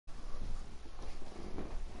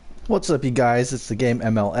What's up, you guys? It's the game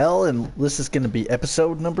MLL, and this is going to be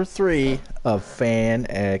episode number 3 of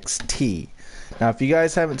FanXT. Now, if you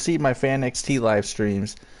guys haven't seen my FanXT live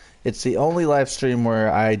streams, it's the only live stream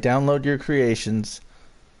where I download your creations,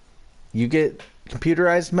 you get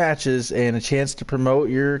computerized matches, and a chance to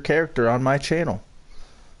promote your character on my channel.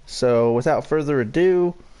 So, without further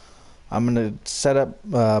ado, I'm going to set up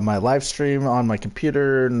my live stream on my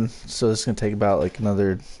computer, and so this is going to take about like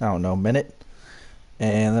another, I don't know, minute.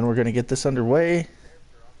 And then we're going to get this underway.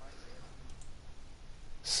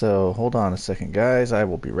 So hold on a second, guys. I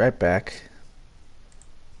will be right back.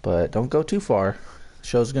 But don't go too far. The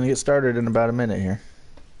show's going to get started in about a minute here.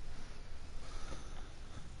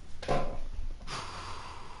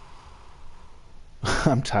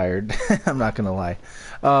 I'm tired. I'm not going to lie.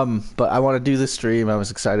 But I want to do this stream. I was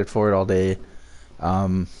excited for it all day.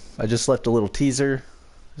 I just left a little teaser.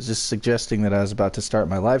 I was just suggesting that I was about to start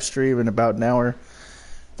my live stream in about an hour.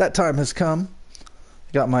 That time has come.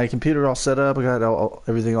 I got my computer all set up. I got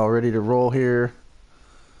everything all ready to roll here.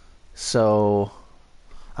 So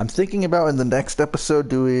I'm thinking about in the next episode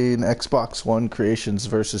doing Xbox One creations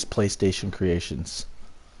versus PlayStation creations.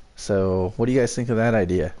 So what do you guys think of that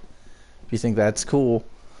idea? If you think that's cool,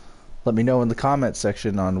 let me know in the comment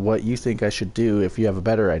section on what you think I should do if you have a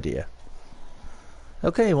better idea.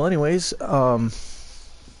 Okay, well anyways, I'm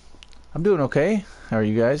doing okay. How are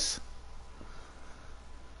you guys?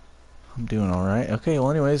 I'm doing all right. Okay,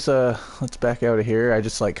 well anyways, let's back out of here. I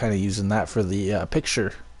just like kind of using that for the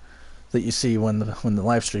picture that you see when the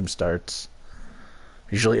live stream starts.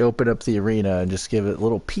 Usually open up the arena and just give it a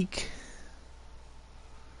little peek.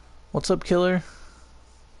 What's up, Killer?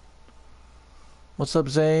 What's up,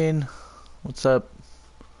 Zane? What's up,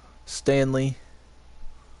 Stanley?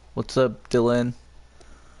 What's up, Dylan?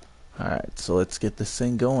 Alright, so let's get this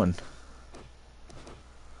thing going.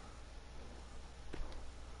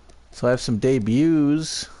 So I have some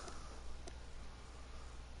debuts.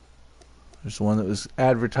 There's one that was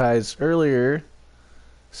advertised earlier.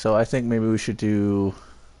 So I think maybe we should do...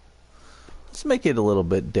 Let's make it a little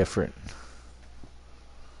bit different.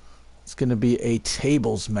 It's going to be a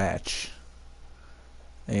tables match.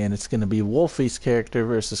 And it's going to be Wolfie's character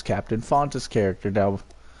versus Captain Fanta's character. Now,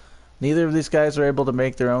 neither of these guys are able to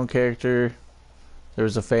make their own character. There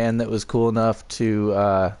was a fan that was cool enough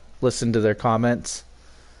to listen to their comments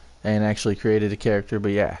and actually created a character,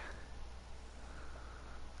 but yeah.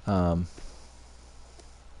 But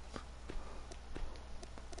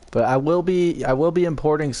I will be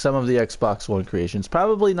importing some of the Xbox One creations.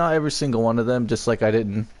 Probably not every single one of them, just like I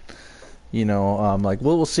didn't, like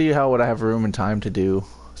we'll see what I have room and time to do.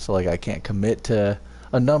 So like I can't commit to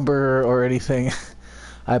a number or anything.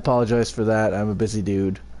 I apologize for that. I'm a busy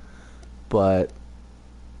dude. But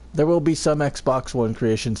there will be some Xbox One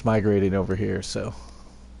creations migrating over here, so.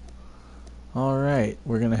 Alright,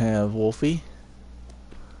 we're going to have Wolfie.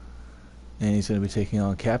 And he's going to be taking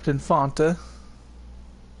on Captain Fanta.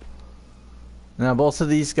 Now, both of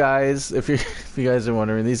these guys, if you guys are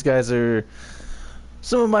wondering, these guys are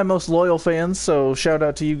some of my most loyal fans, so shout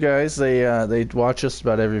out to you guys. They watch just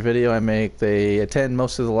about every video I make. They attend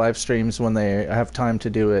most of the live streams when they have time to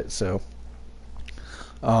do it, so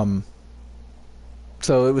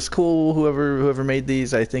so it was cool whoever made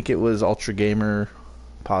these. I think it was Ultra Gamer,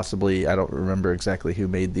 possibly. I don't remember exactly who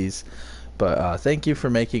made these, but thank you for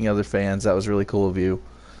making other fans. That was really cool of you.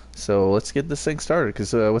 So let's get this thing started,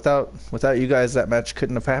 because without you guys, that match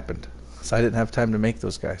couldn't have happened. So I didn't have time to make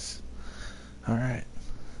those guys. Alright.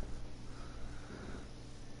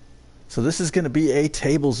 So this is going to be a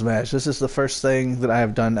tables match. This is the first thing that I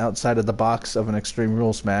have done outside of the box of an Extreme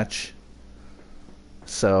Rules match.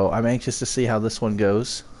 So I'm anxious to see how this one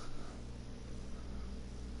goes.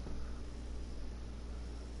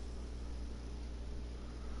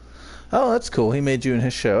 Oh, that's cool. He made you in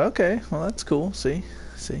his show. Okay, well that's cool. See.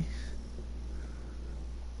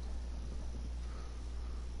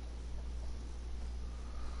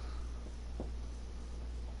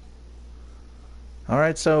 All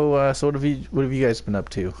right, so what have you guys been up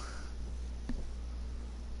to?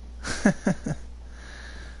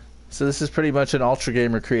 So this is pretty much an Ultra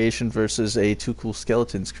Gamer creation versus a Too Cool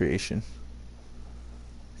Skeletons creation,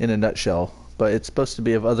 in a nutshell. But it's supposed to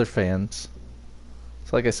be of other fans.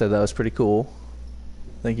 So like I said, that was pretty cool.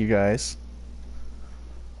 Thank you guys.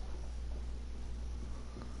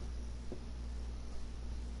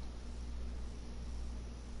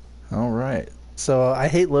 Alright. So I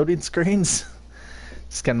hate loading screens.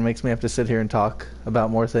 Just kind of makes me have to sit here and talk about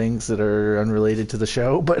more things that are unrelated to the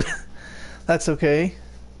show, but that's okay.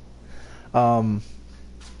 Okay,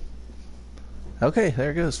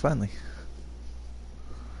 there it goes, finally.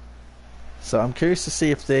 So I'm curious to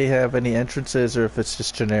see if they have any entrances or if it's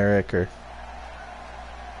just generic or...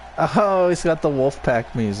 Oh, he's got the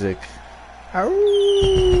Wolfpack music.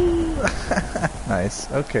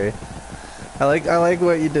 Nice. Okay. I like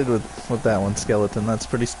what you did with that one, Skeleton. That's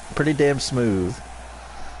pretty damn smooth.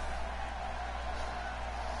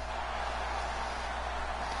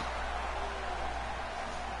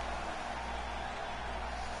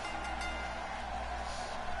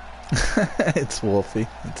 It's Wolfie.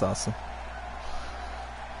 It's awesome.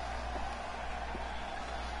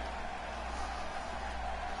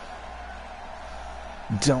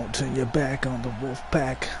 Don't turn your back on the wolf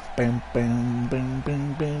pack. Bam, bam, bam,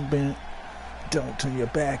 bam, bam, bam. Don't turn your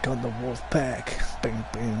back on the wolf pack. Bam,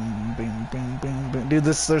 bam, bam, bam, bam, bam. Dude,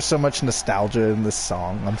 there's so much nostalgia in this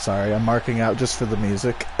song. I'm sorry. I'm marking out just for the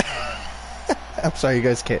music. I'm sorry you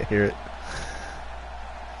guys can't hear it.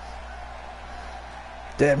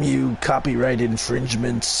 Damn you, copyright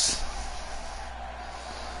infringements.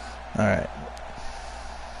 Alright.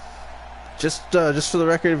 Just for the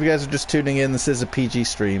record, if you guys are just tuning in, this is a PG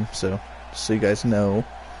stream, so just so you guys know. You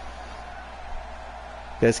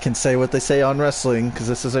guys can say what they say on wrestling, because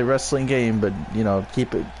this is a wrestling game, but, you know,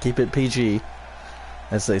 keep it PG,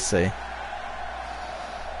 as they say.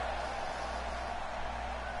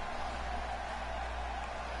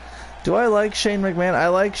 Do I like Shane McMahon? I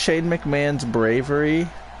like Shane McMahon's bravery,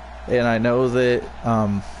 and I know that,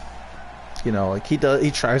 you know, like he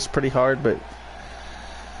tries pretty hard, but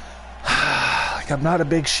like I'm not a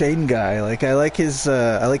big Shane guy. Like I like his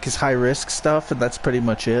high risk stuff, and that's pretty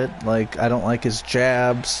much it. Like I don't like his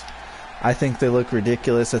jabs. I think they look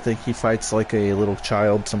ridiculous. I think he fights like a little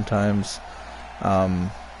child sometimes.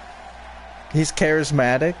 He's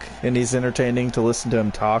charismatic and he's entertaining to listen to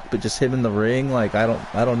him talk, but just him in the ring, like I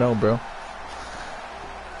don't know, bro.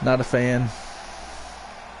 Not a fan.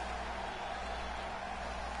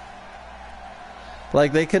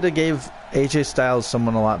 Like they could have gave AJ Styles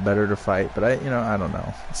someone a lot better to fight, but I don't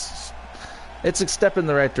know. It's a step in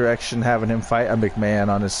the right direction having him fight a McMahon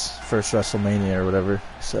on his first WrestleMania or whatever.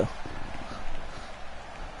 So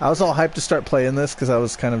I was all hyped to start playing this because I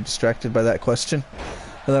was kind of distracted by that question.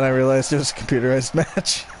 And then I realized it was a computerized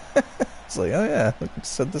match. It's like, oh yeah, let's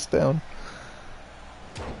set this down.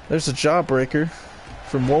 There's a jawbreaker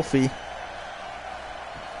from Wolfie.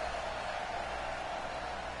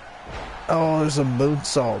 Oh, there's a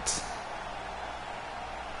moonsault.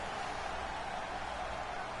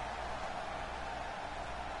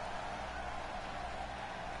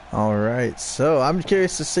 Alright, so I'm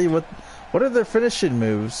curious to see what are their finishing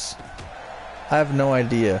moves. I have no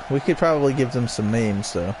idea. We could probably give them some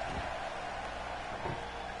names, though.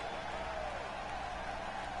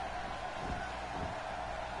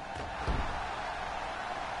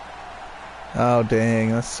 Oh,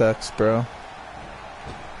 dang. That sucks, bro.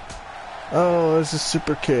 Oh, there's a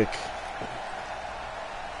super kick.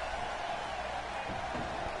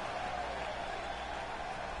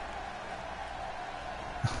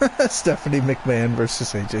 Stephanie McMahon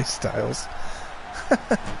versus AJ Styles.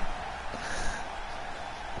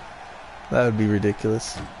 That would be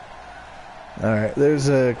ridiculous. Alright, there's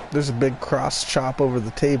a big cross chop over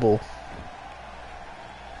the table.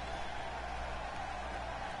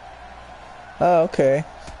 Oh, okay.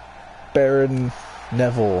 Baron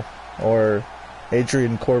Neville or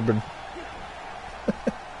Adrian Corbin.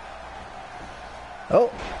 Oh,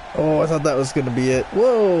 I thought that was gonna be it.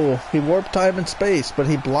 Whoa, he warped time and space, but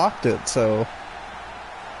he blocked it, so...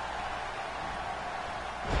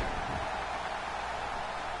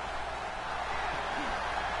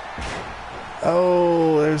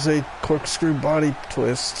 Oh, there's a corkscrew body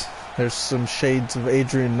twist. There's some shades of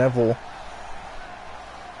Adrian Neville.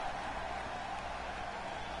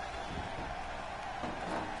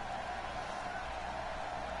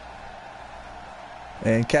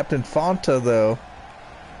 And Captain Fanta, though,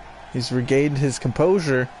 he's regained his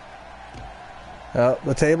composure. Oh,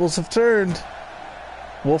 the tables have turned.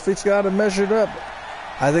 Wolfie's got him measured up.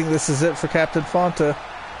 I think this is it for Captain Fanta.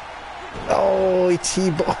 Oh, he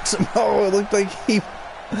T-bones him. Oh, it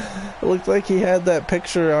looked like he had that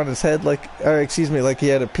picture on his head, like he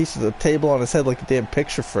had a piece of the table on his head like a damn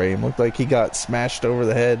picture frame. Looked like he got smashed over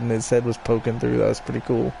the head and his head was poking through. That was pretty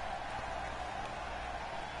cool.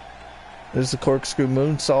 There's the corkscrew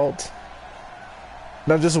moonsault.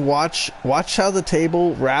 Now just watch how the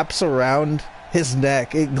table wraps around his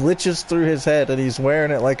neck. It glitches through his head and he's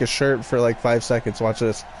wearing it like a shirt for like 5 seconds. Watch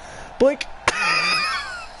this. Blink!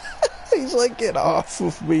 He's like, get off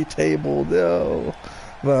of me, table. No,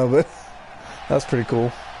 but that was pretty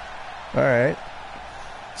cool. Alright.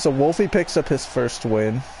 So Wolfie picks up his first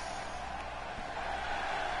win.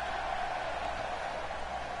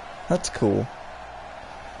 That's cool.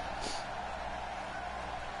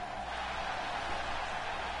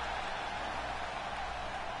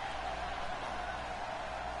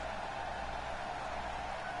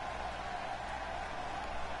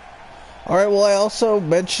 Alright, well, I also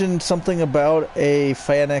mentioned something about a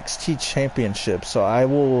FanXT championship, so I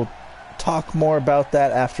will talk more about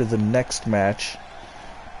that after the next match.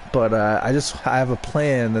 But I have a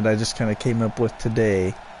plan that I just kind of came up with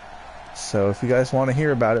today. So if you guys want to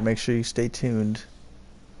hear about it, make sure you stay tuned.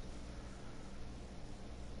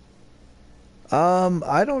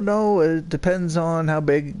 I don't know. It depends on how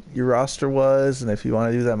big your roster was and if you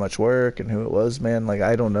want to do that much work and who it was, man. Like,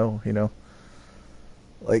 I don't know, you know.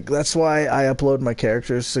 Like, that's why I upload my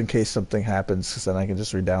characters in case something happens, because then I can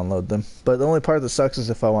just re-download them. But the only part that sucks is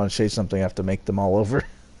if I want to change something, I have to make them all over.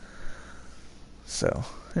 So,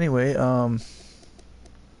 anyway,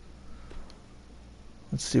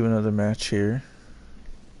 let's do another match here.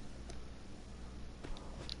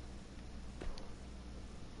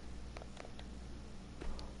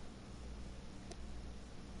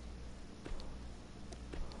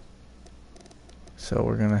 So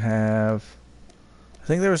we're gonna have, I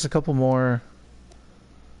think there was a couple more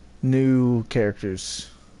new characters.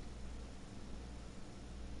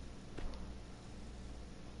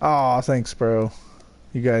 Aw, thanks, bro.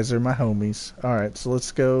 You guys are my homies. Alright, so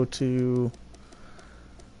let's go to,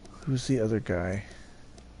 who's the other guy?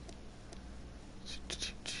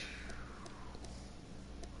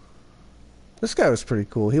 This guy was pretty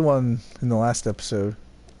cool. He won in the last episode.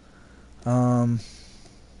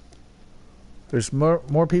 There's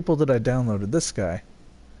more people that I downloaded. This guy.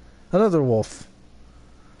 Another wolf.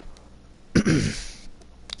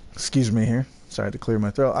 Excuse me here. Sorry to clear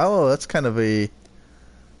my throat. Oh, that's kind of a...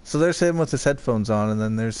 So there's him with his headphones on, and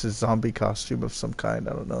then there's his zombie costume of some kind.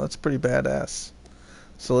 I don't know. That's pretty badass.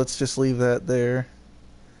 So let's just leave that there.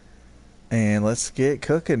 And let's get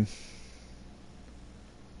cooking.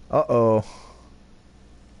 Uh-oh.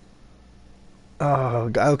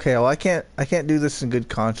 Oh, okay. Well, I can't do this in good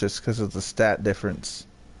conscience because of the stat difference.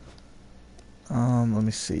 Let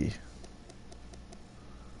me see.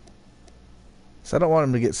 So I don't want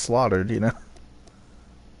him to get slaughtered, you know.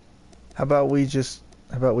 How about we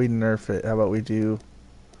nerf it? How about we do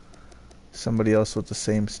somebody else with the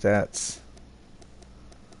same stats?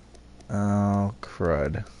 Oh,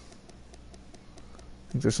 crud. I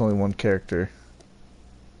think there's only one character.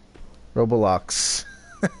 Roblox.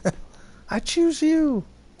 I choose you.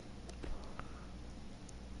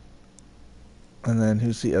 And then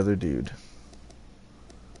who's the other dude?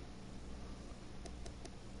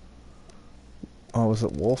 Oh, was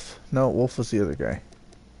it Wolf? No, Wolf was the other guy.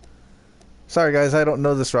 Sorry guys, I don't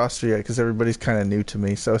know this roster yet because everybody's kind of new to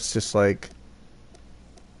me, so it's just like,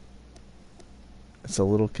 it's a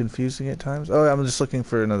little confusing at times. Oh, I'm just looking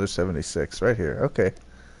for another 76 right here. Okay.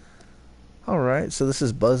 Alright, so this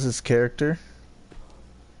is Buzz's character.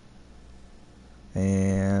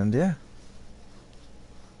 And yeah.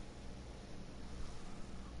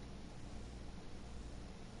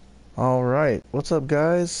 Alright, what's up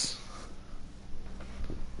guys?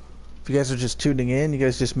 If you guys are just tuning in, you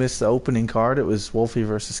guys just missed the opening card. It was Wolfie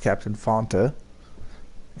versus Captain Fanta.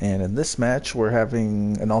 And in this match, we're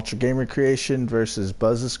having an Ultra Gamer creation versus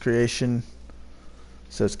Buzz's creation.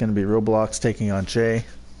 So it's going to be Roblox taking on Jay.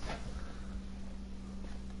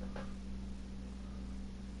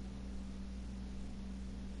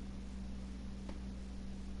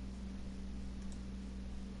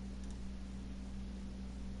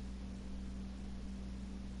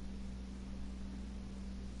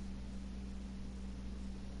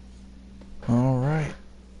 Alright.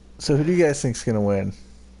 So who do you guys think's going to win?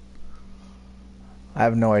 I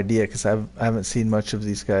have no idea because I haven't seen much of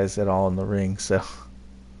these guys at all in the ring, so. If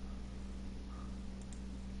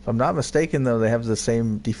I'm not mistaken, though, they have the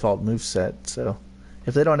same default moveset, so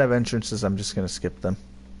if they don't have entrances, I'm just going to skip them.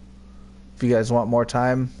 If you guys want more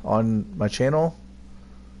time on my channel,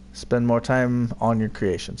 spend more time on your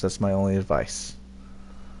creations. That's my only advice.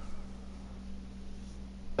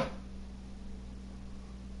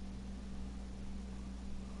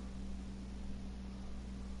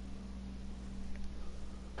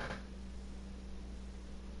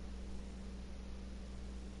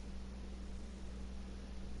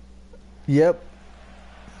 Yep.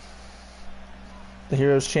 The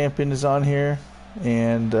Heroes Champion is on here,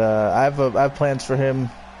 and I have plans for him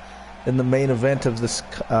in the main event of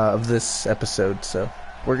this episode. So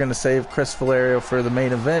we're gonna save Chris Valerio for the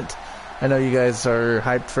main event. I know you guys are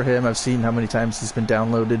hyped for him. I've seen how many times he's been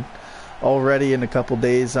downloaded already in a couple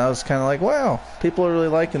days. I was kind of like, wow, people are really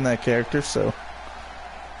liking that character, so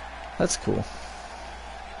that's cool.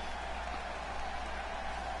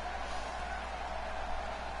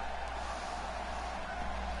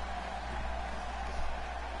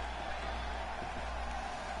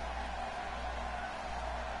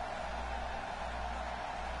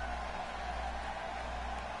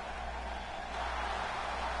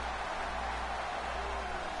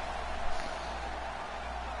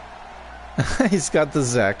 He's got the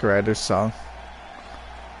Zack Ryder song.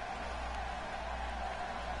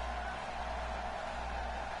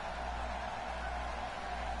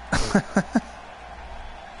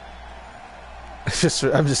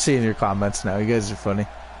 I'm just seeing your comments now. You guys are funny.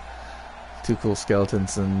 Two cool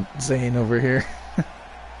skeletons and Zane over here.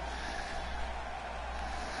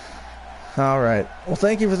 Alright. Well,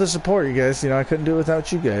 thank you for the support, you guys. You know, I couldn't do it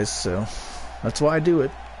without you guys, so that's why I do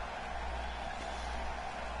it.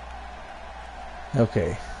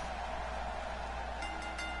 Okay.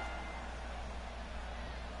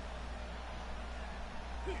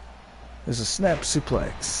 There's a snap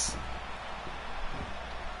suplex.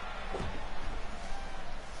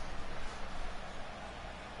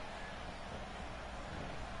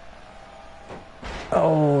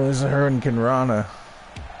 Oh, there's a Hurricane Rana.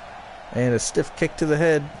 And a stiff kick to the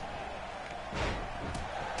head.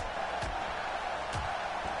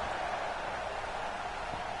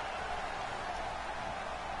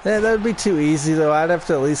 Yeah, that would be too easy, though. I'd have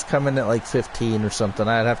to at least come in at like 15 or something.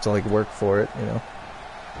 I'd have to like work for it, you know.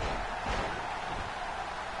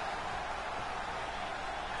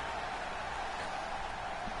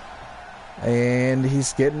 And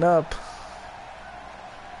he's getting up.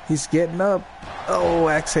 He's getting up. Oh,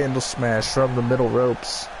 axe handle smash from the middle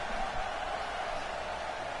ropes.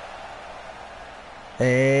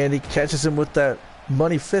 And he catches him with that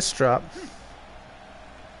money fist drop.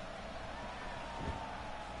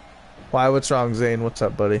 Why, what's wrong, Zane? What's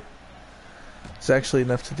up, buddy? It's actually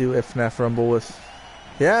enough to do FNAF Rumble with.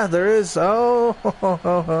 Yeah, there is. Oh,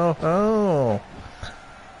 oh.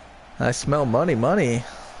 I smell money, money.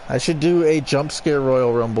 I should do a jump scare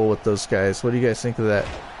Royal Rumble with those guys. What do you guys think of that?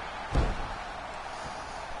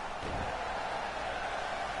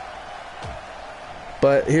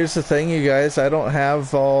 But here's the thing, you guys. I don't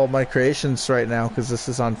have all my creations right now because this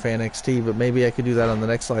is on FanXT, but maybe I could do that on the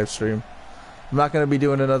next live stream. I'm not going to be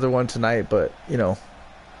doing another one tonight, but, you know,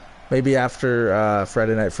 maybe after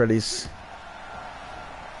Friday Night Freddy's.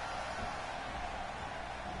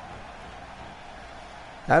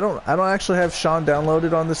 I don't actually have Sean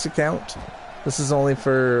downloaded on this account. This is only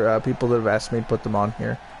for people that have asked me to put them on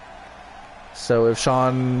here. So if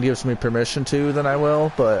Sean gives me permission to, then I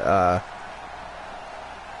will, but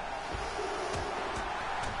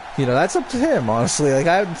you know, that's up to him, honestly. Like,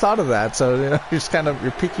 I hadn't thought of that, so, you know,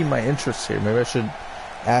 you're piquing my interest here. Maybe I should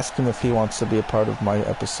ask him if he wants to be a part of my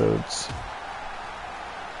episodes.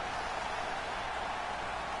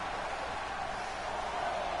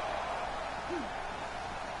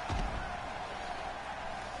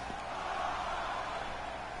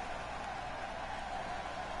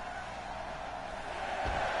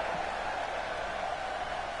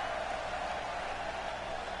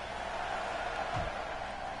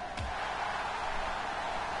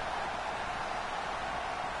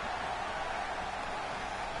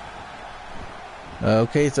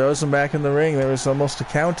 Okay, throws him back in the ring. There was almost a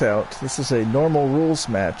count out. This is a normal rules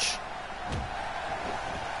match.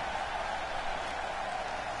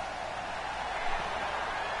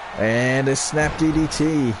 And a snap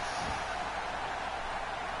DDT.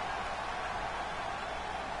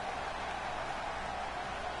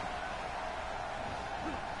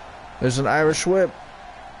 There's an Irish whip.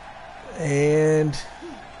 And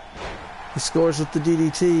he scores with the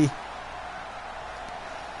DDT.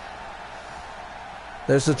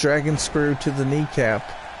 There's a dragon screw to the kneecap.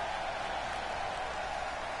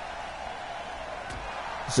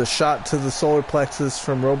 There's a shot to the solar plexus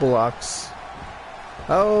from Roblox.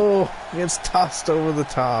 Oh, he gets tossed over the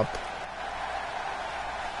top.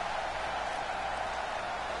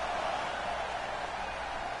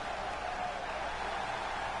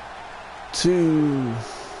 Two.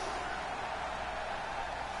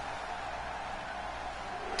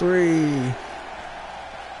 Three.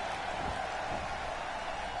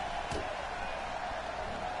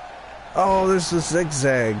 Oh, there's the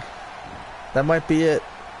zigzag. That might be it.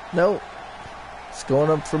 Nope. It's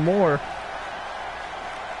going up for more.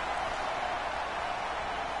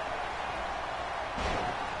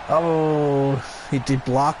 Oh, he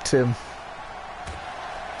deblocked him.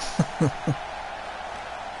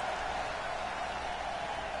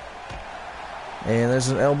 And there's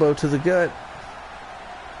an elbow to the gut.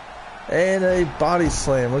 And a body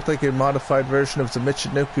slam. Looked like a modified version of the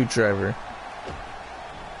Michinoku driver.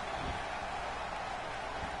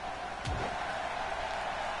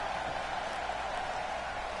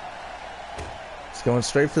 Going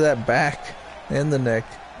straight for that back and the neck.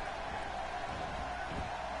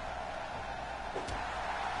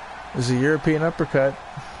 There's a European uppercut.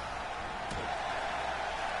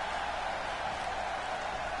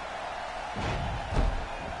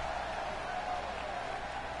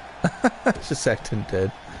 Just acting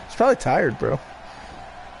dead. He's probably tired, bro.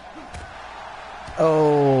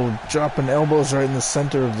 Oh, dropping elbows right in the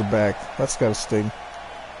center of the back. That's gotta sting.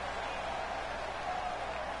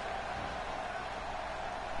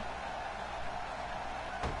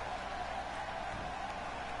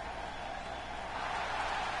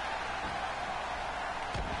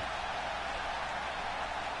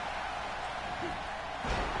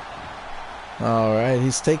 Alright,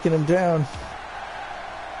 he's taking him down.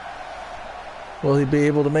 Will he be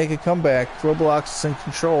able to make a comeback? Roblox is in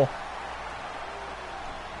control.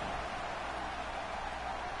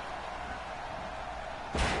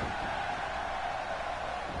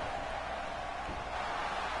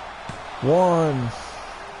 One.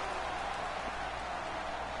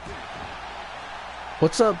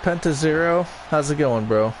 What's up, Penta Zero? How's it going,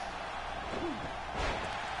 bro?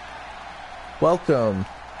 Welcome.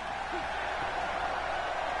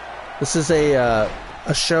 This is a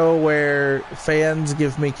show where fans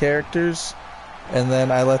give me characters, and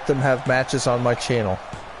then I let them have matches on my channel.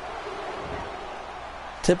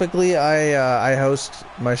 Typically, I host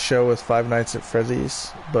my show with Five Nights at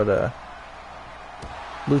Freddy's, but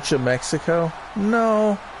Lucha Mexico?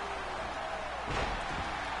 No.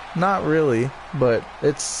 Not really, but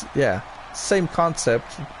it's, yeah, same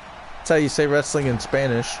concept. That's how you say wrestling in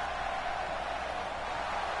Spanish.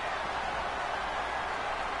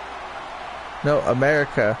 No,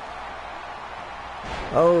 America.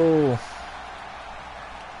 Oh.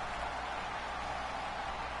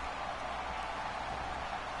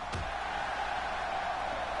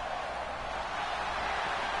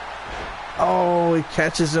 Oh, he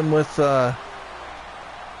catches him with the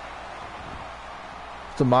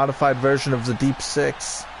modified version of the Deep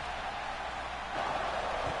Six.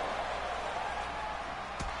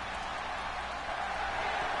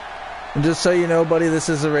 And just so you know, buddy, this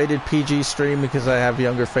is a rated PG stream because I have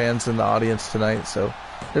younger fans in the audience tonight. So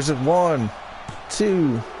there's a 1,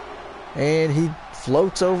 2, and he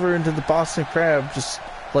floats over into the Boston Crab just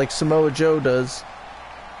like Samoa Joe does.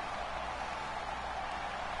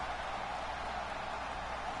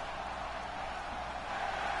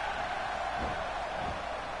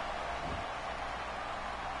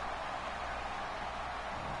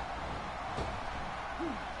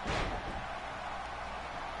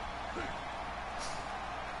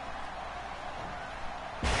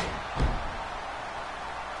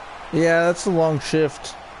 Yeah, that's a long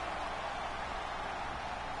shift.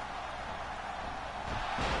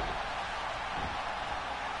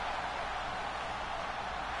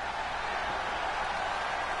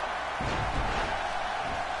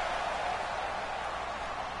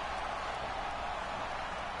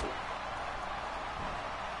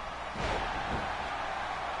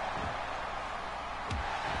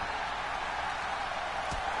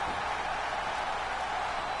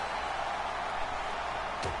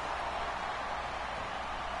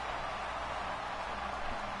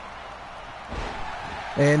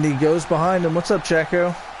 And he goes behind him. What's up,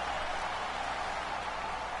 Jacko?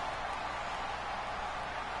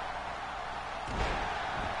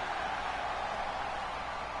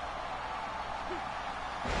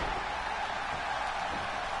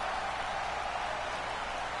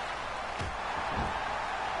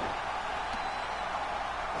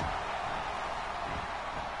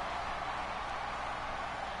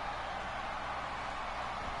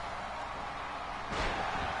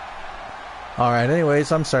 Alright,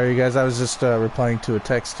 anyways, I'm sorry, you guys. I was just replying to a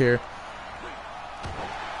text here.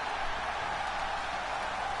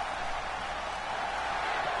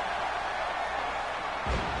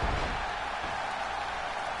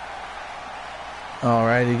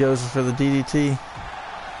 Alright, he goes for the DDT.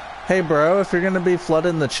 Hey, bro, if you're gonna be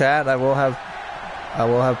flooding the chat, I will have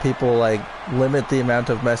people, like, limit the amount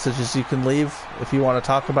of messages you can leave. If you want to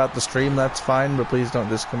talk about the stream, that's fine, but please don't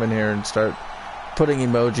just come in here and start putting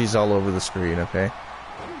emojis all over the screen, okay?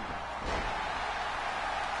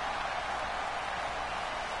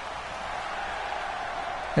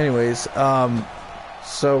 Anyways,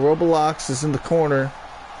 so Roblox is in the corner.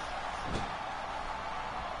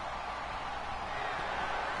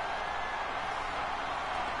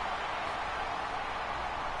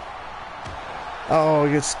 Oh,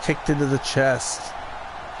 he gets kicked into the chest.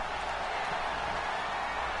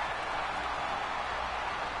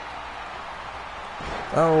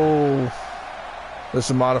 Oh, there's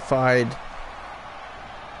a modified,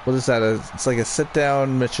 what is that? It's like a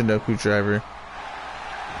sit-down Michinoku driver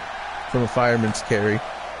from a fireman's carry.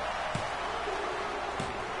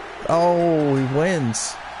 Oh, he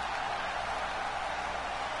wins.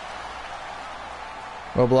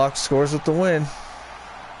 Roblox scores with the win.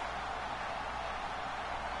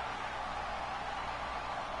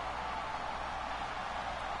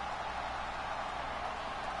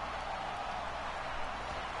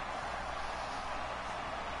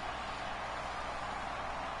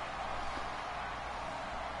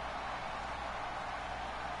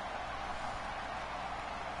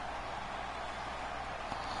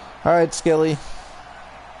 All right, Skilly.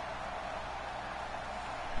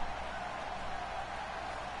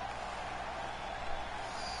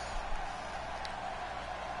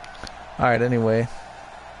 All right, anyway.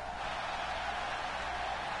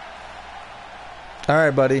 All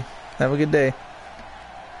right, buddy. Have a good day.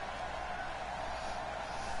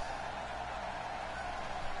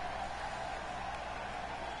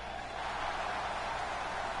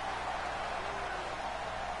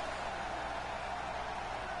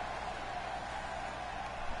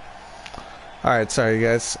 All right, sorry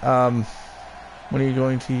guys. When are you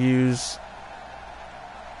going to use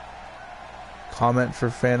comment for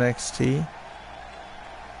FanXT?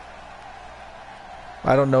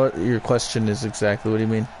 I don't know what your question is exactly. What do you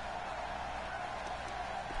mean?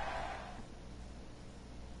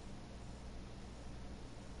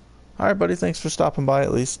 All right, buddy. Thanks for stopping by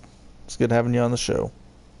at least. It's good having you on the show.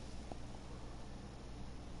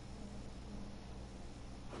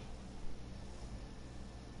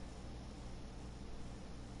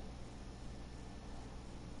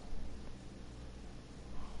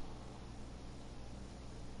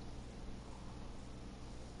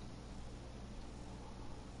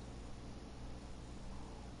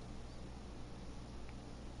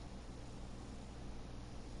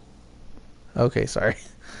 Okay, sorry.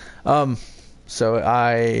 So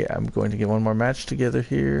I am going to get one more match together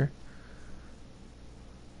here.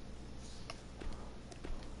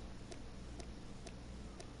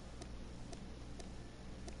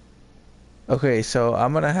 Okay, so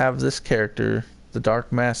I'm gonna have this character, the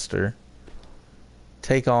Dark Master,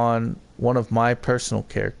 take on one of my personal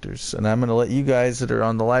characters, and I'm gonna let you guys that are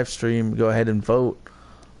on the live stream go ahead and vote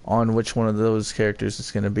on which one of those characters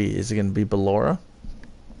it's gonna be. Is it gonna be Ballora?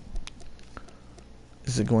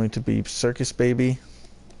 Is it going to be Circus Baby?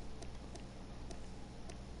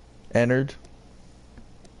 Ennard?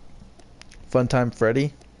 Funtime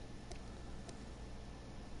Freddy?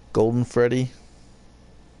 Golden Freddy?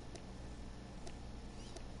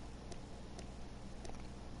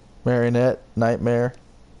 Marionette? Nightmare?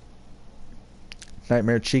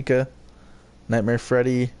 Nightmare Chica? Nightmare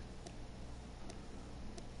Freddy?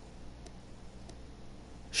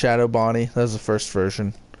 Shadow Bonnie? That was the first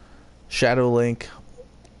version. Shadow Link?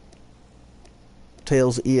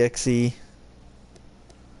 Tails EXE?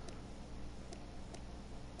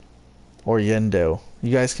 Or Yendo?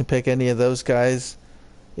 You guys can pick any of those guys.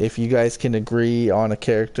 If you guys can agree on a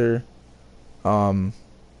character, then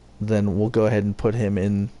we'll go ahead and put him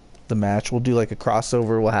in the match. We'll do like a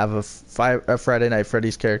crossover. We'll have a Friday Night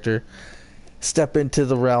Freddy's character step into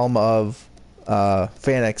the realm of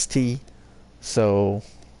FanXT. So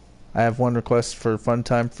I have one request for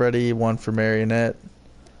Funtime Freddy, one for Marionette.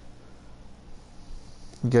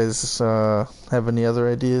 You guys have any other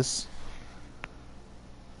ideas?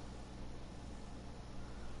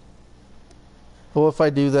 Well, if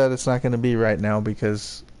I do that, it's not going to be right now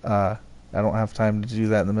because I don't have time to do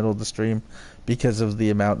that in the middle of the stream because of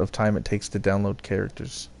the amount of time it takes to download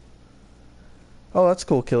characters. Oh, that's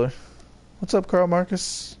cool, Killer. What's up, Carl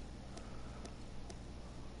Marcus?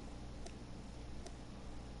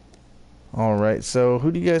 Alright, so who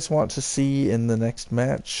do you guys want to see in the next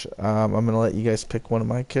match? I'm going to let you guys pick one of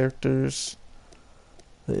my characters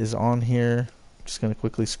that is on here. I'm just going to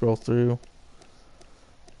quickly scroll through.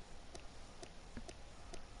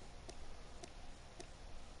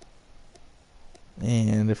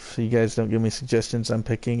 And if you guys don't give me suggestions, I'm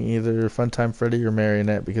picking either Funtime Freddy or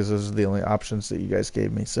Marionette because those are the only options that you guys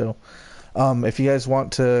gave me. So, if you guys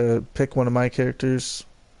want to pick one of my characters,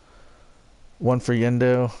 one for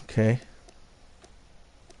Yendo, okay.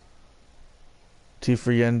 Two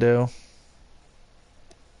for Yendo.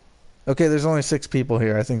 Okay, there's only 6 people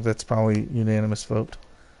here. I think that's probably unanimous vote.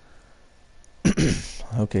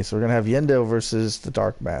 Okay, so we're going to have Yendo versus the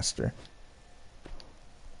Dark Master.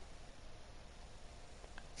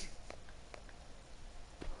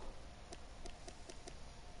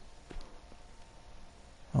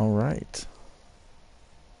 All right.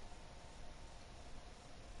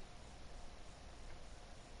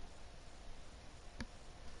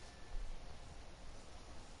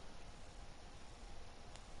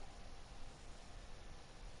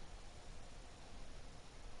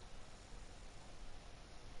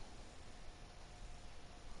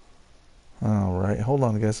 All right. Hold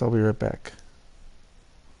on, guys. I'll be right back.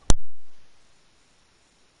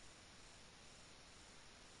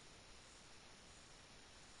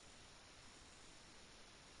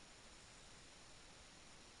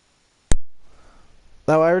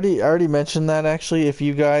 No, I already mentioned that actually. If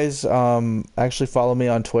you guys actually follow me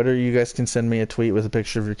on Twitter, you guys can send me a tweet with a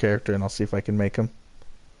picture of your character and I'll see if I can make him.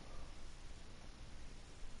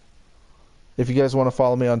 If you guys want to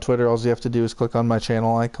follow me on Twitter, all you have to do is click on my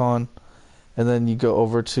channel icon, and then you go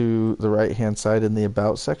over to the right-hand side in the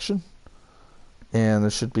About section, and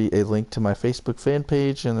there should be a link to my Facebook fan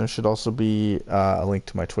page, and there should also be a link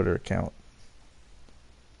to my Twitter account.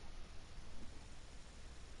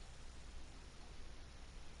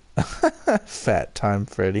 Fat time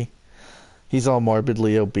Freddy. He's all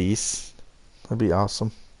morbidly obese. That'd be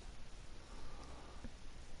awesome.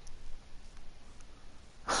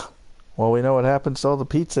 Well, we know what happens to all the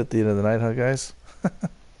pizza at the end of the night, huh, guys?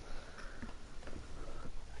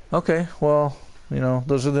 Okay, well, you know,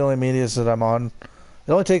 those are the only medias that I'm on.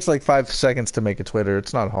 It only takes like 5 seconds to make a Twitter.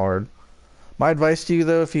 It's not hard. My advice to you,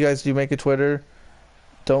 though, if you guys do make a Twitter,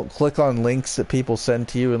 don't click on links that people send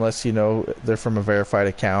to you unless you know they're from a verified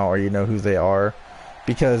account or you know who they are.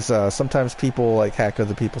 Because sometimes people like hack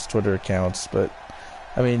other people's Twitter accounts, but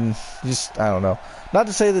I mean, just, I don't know. Not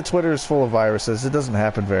to say that Twitter is full of viruses. It doesn't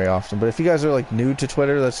happen very often. But if you guys are like new to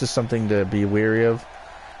Twitter, that's just something to be wary of.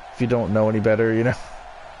 If you don't know any better, you know.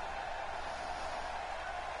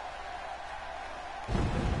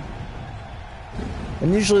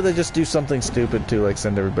 And usually they just do something stupid to like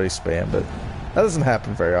send everybody spam, but that doesn't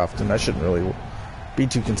happen very often. I shouldn't really be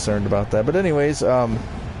too concerned about that. But anyways, yeah,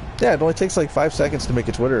 it only takes like 5 seconds to make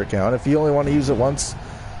a Twitter account. If you only want to use it once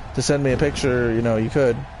to send me a picture, you know, you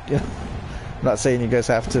could. You know, I'm not saying you guys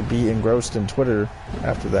have to be engrossed in Twitter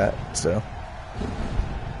after that, so.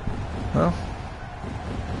 Well,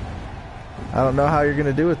 I don't know how you're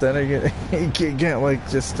gonna do it then. You can't like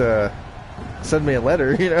just send me a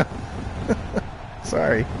letter, you know.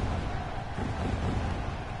 Sorry.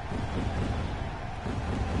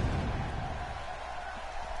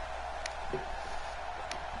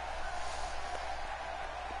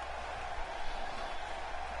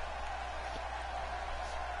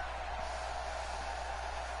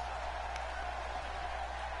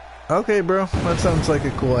 Okay, bro. That sounds like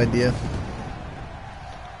a cool idea.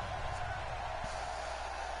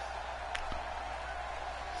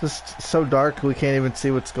 It's just so dark we can't even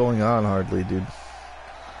see what's going on hardly, dude.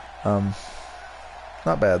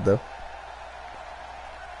 Not bad though.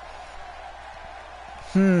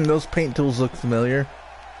 Those paint tools look familiar.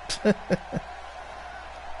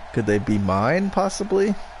 Could they be mine,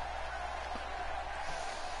 possibly?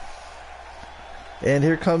 And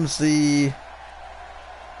here comes the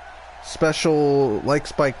special Like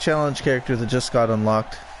Spike challenge character that just got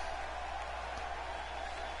unlocked.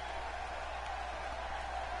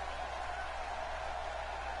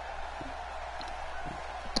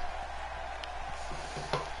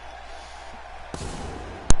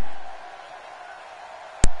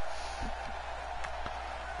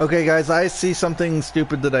 Okay, guys, I see something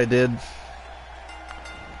stupid that I did.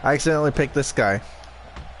 I accidentally picked this guy.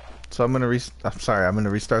 So I'm gonna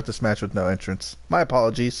restart this match with no entrance. My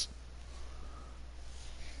apologies.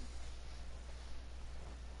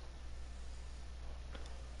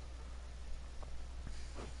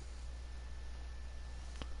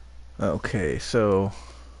 Okay, so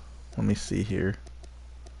let me see here.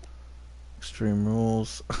 Extreme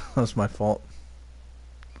rules. That was my fault.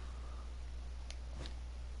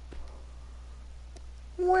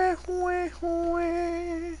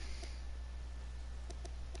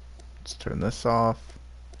 Let's turn this off.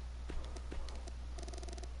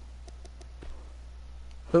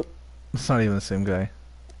 Oh, it's not even the same guy.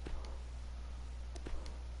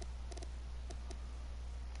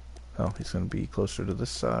 Oh, he's gonna be closer to this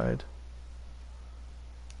side.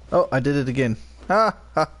 Oh, I did it again. Ha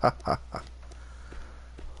ha ha ha ha.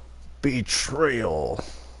 Betrayal.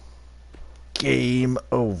 Game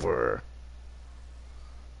over.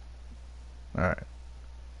 Alright.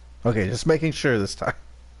 Okay, just making sure this time.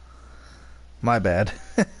 My bad.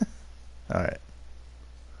 Alright.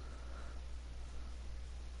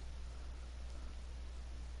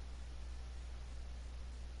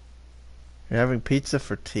 You're having pizza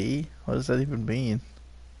for tea? What does that even mean?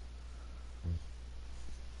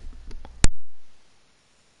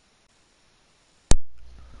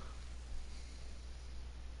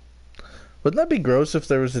 Wouldn't that be gross if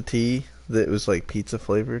there was a tea that was like pizza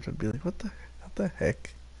flavored? I'd be like, what the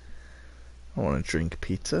heck? I want to drink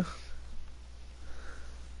pizza.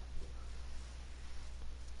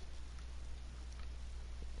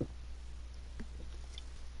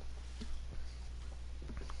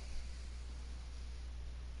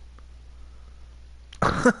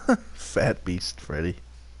 Fat beast Freddy.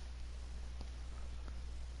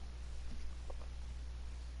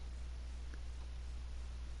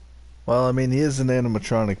 Well, I mean, he is an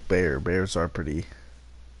animatronic bear. Bears are pretty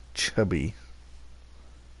chubby.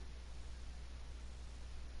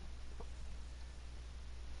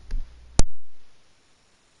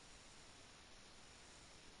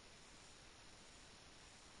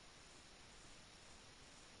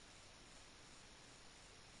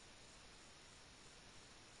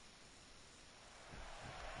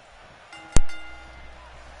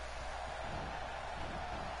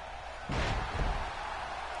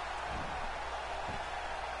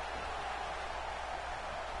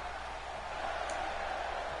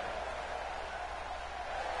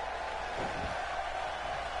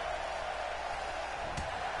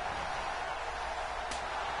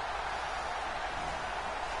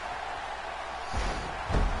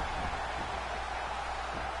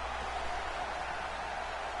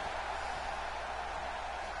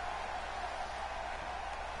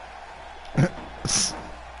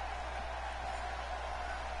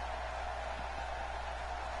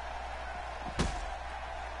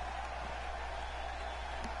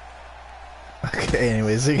 Okay,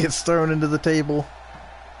 anyways, he gets thrown into the table.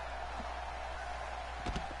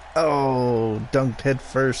 Oh, dunked head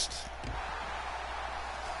first.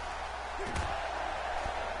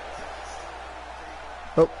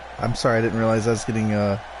 Oh, I'm sorry, I didn't realize I was getting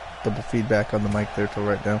double feedback on the mic there till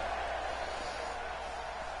right now.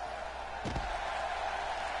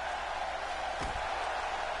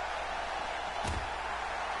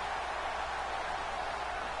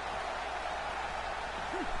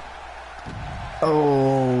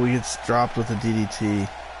 Oh, he gets dropped with a DDT.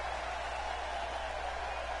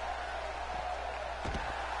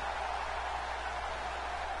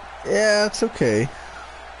 Yeah, it's okay.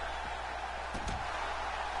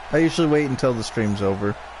 I usually wait until the stream's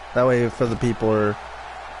over. That way if other people are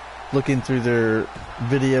looking through their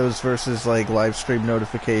videos versus like live stream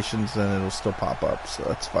notifications, then it'll still pop up, so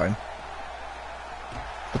that's fine.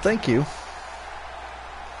 But thank you.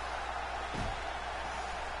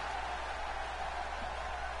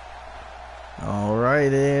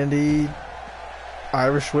 Alright, and he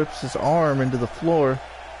Irish whips his arm into the floor.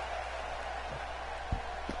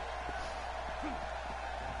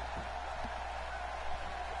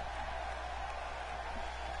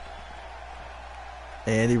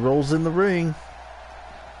 And he rolls in the ring.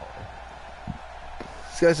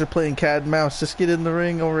 These guys are playing cat and mouse. Just get in the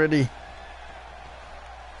ring already.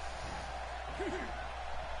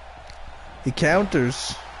 He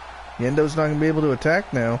counters. Yendo's not going to be able to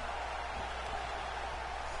attack now.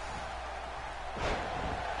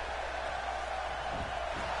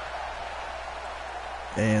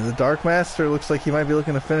 And the Dark Master looks like he might be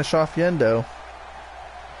looking to finish off Yendo.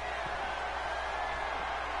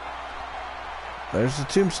 There's the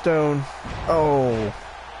tombstone. Oh.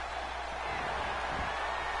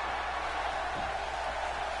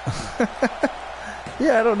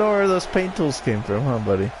 Yeah, I don't know where those paint tools came from, huh,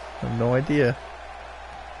 buddy? I have no idea.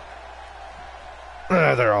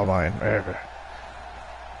 They're all mine.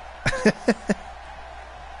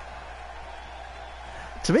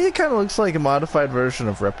 To me, it kind of looks like a modified version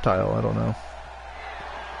of Reptile. I don't know.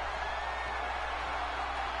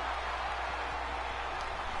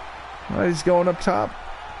 Alright, he's going up top.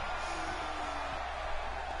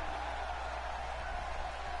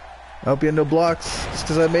 I hope Yendo blocks. Just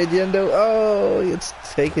because I made Yendo. Oh, it's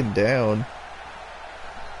taken down.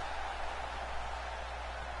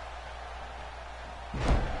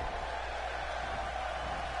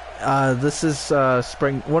 This is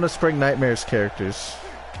one of Spring Nightmare's characters.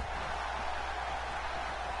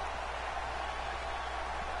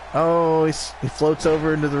 Oh, he floats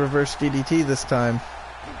over into the reverse DDT this time.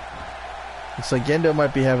 Looks like Yendo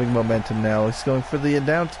might be having momentum now. He's going for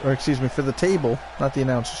the for the table, not the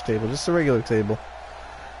announcer's table, just the regular table.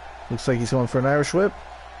 Looks like he's going for an Irish whip.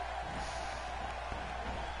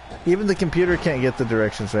 Even the computer can't get the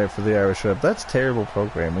directions right for the Irish whip. That's terrible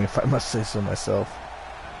programming, if I must say so myself.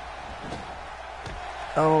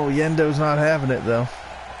 Oh, Yendo's not having it though.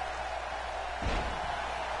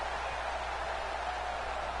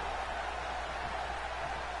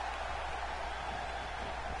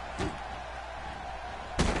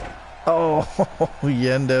 Oh,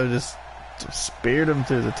 Yendo just speared him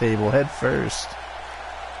through the table head first.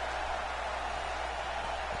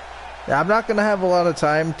 Yeah, I'm not going to have a lot of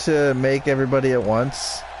time to make everybody at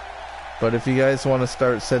once. But if you guys want to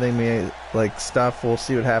start sending me like stuff, we'll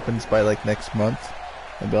see what happens by like next month.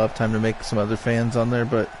 Maybe I'll have time to make some other fans on there,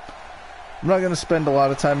 but I'm not going to spend a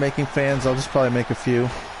lot of time making fans. I'll just probably make a few.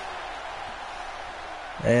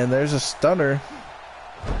 And there's a stunner.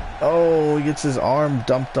 Oh, he gets his arm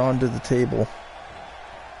dumped onto the table.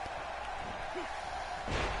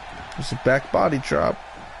 There's a back body drop.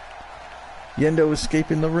 Yendo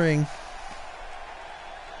escaping the ring.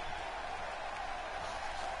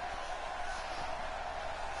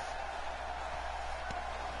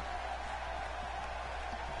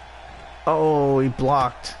 Oh, he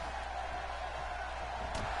blocked.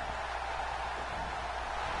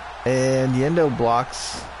 And Yendo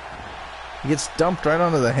blocks. He gets dumped right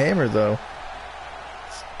onto the hammer, though.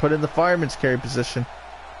 Put in the fireman's carry position.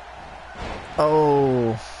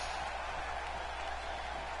 Oh.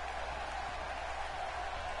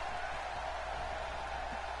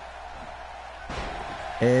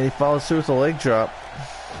 And he follows through with a leg drop.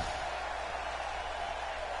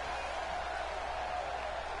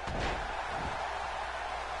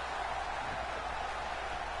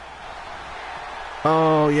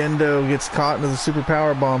 Oh, Yendo gets caught into the super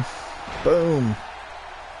power bomb. Boom.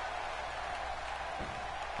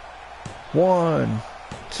 1,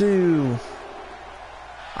 2.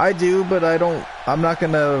 I do, but I don't. I'm not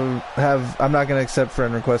gonna accept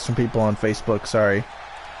friend requests from people on Facebook. Sorry.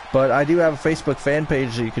 But I do have a Facebook fan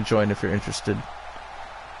page that you can join if you're interested.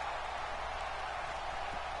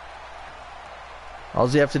 All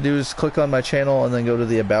you have to do is click on my channel and then go to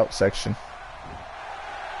the About section.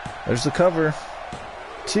 There's the cover.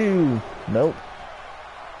 2. Nope.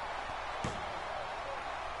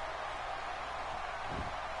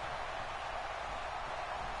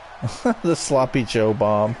 The Sloppy Joe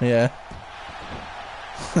bomb, yeah.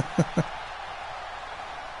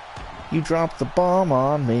 You dropped the bomb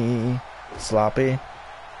on me, Sloppy.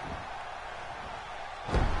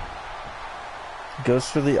 Goes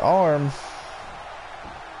for the arm.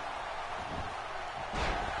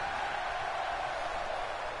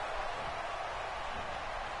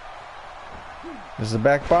 There's the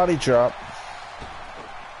back body drop.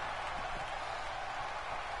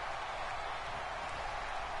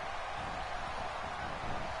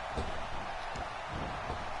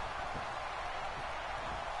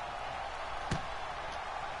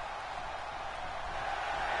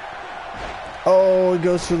 Oh, he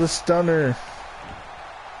goes for the stunner.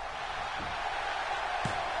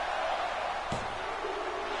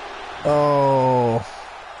 Oh.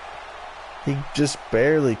 He just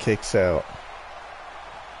barely kicks out.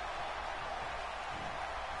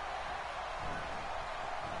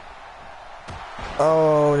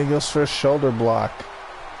 Oh, and he goes for a shoulder block.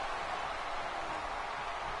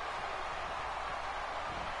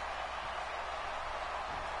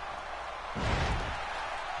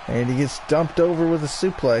 And he gets dumped over with a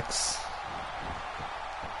suplex.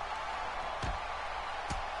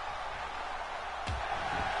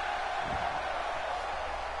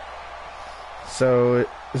 So,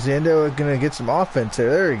 is Yendo gonna get some offense here?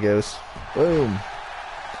 There he goes. Boom.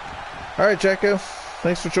 Alright, Jacko.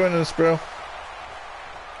 Thanks for joining us, bro.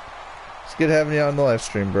 It's good having you on the live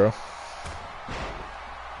stream, bro.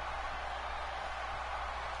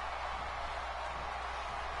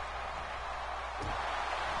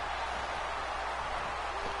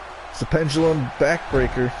 It's a pendulum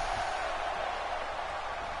backbreaker.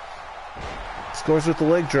 Scores with the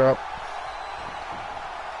leg drop.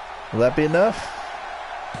 Will that be enough?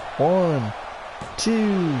 1,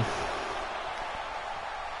 2.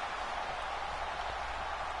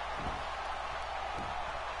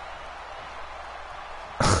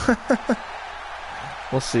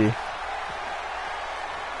 We'll see.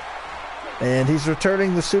 And he's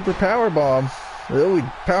returning the super power bomb. Oh, he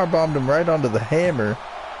power bombed him right onto the hammer.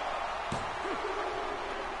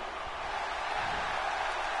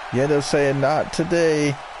 Yendo saying not today.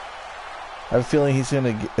 I have a feeling he's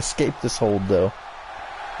going to escape this hold though.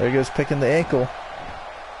 There he goes, picking the ankle.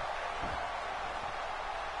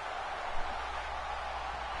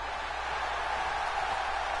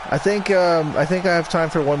 I think I have time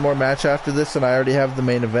for one more match after this, and I already have the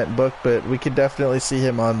main event book, but we could definitely see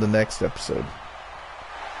him on the next episode.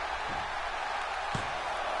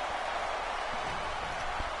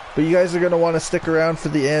 But you guys are going to want to stick around for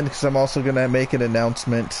the end, because I'm also going to make an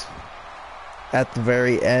announcement at the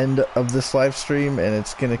very end of this live stream, and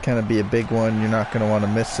it's going to kind of be a big one. You're not going to want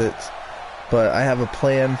to miss it. But I have a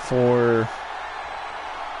plan for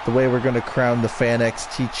the way we're going to crown the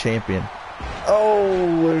FanXT champion.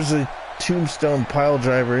 Oh, there's a tombstone pile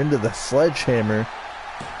driver into the sledgehammer.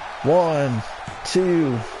 1,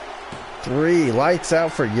 2, 3. Lights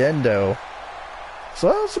out for Yendo.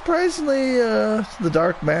 So surprisingly, the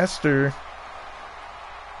Dark Master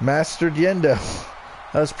mastered Yendo.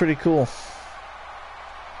 That was pretty cool.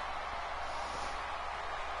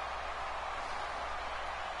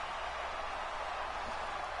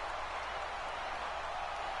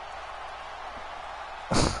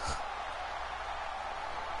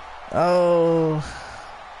 Oh.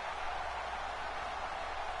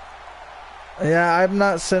 Yeah, I'm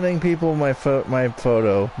not sending people my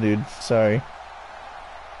photo, dude. Sorry.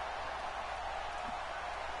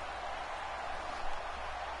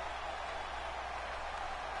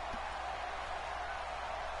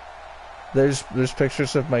 There's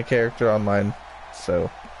pictures of my character online, so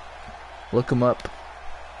look them up.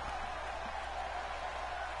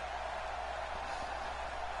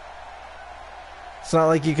 It's not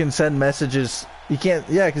like you can send messages. You can't,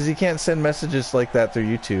 yeah, because you can't send messages like that through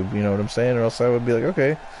YouTube. You know what I'm saying? Or else I would be like,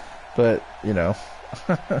 okay, but you know.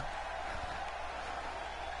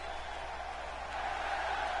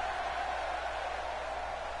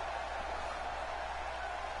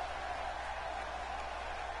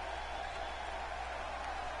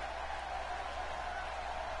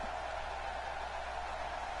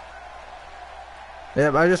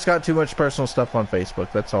 Yeah, I just got too much personal stuff on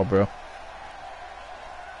Facebook. That's all, bro.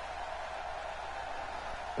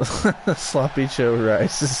 Sloppy Joe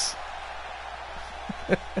rises.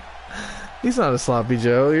 He's not a sloppy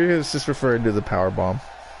Joe. You're just referring to the power bomb.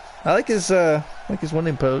 I like his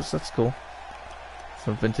winning pose. That's cool.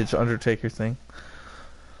 Some vintage Undertaker thing.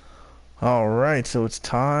 All right, so it's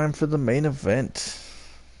time for the main event.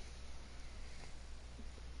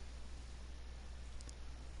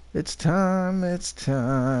 It's time. It's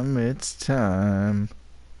time. It's time.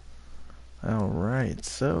 All right,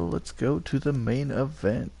 so let's go to the main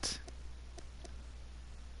event.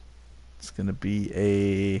 It's gonna be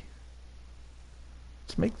a.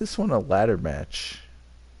 Let's make this one a ladder match.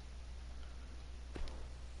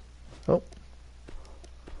 Oh.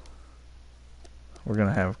 We're going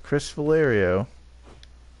to have Chris Valerio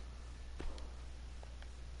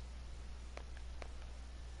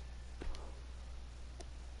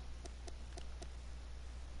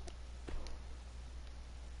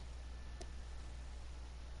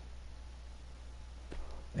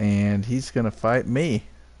and he's going to fight me.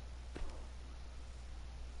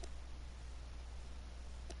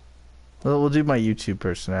 Well, we'll do my YouTube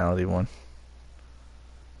personality one.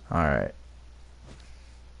 Alright.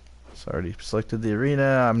 It's already selected the arena.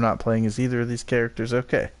 I'm not playing as either of these characters.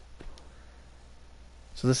 Okay.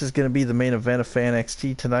 So this is going to be the main event of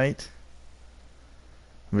FanXT tonight.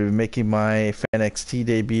 I'm going to be making my FanXT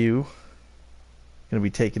debut. Going to be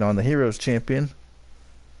taking on the Heroes Champion.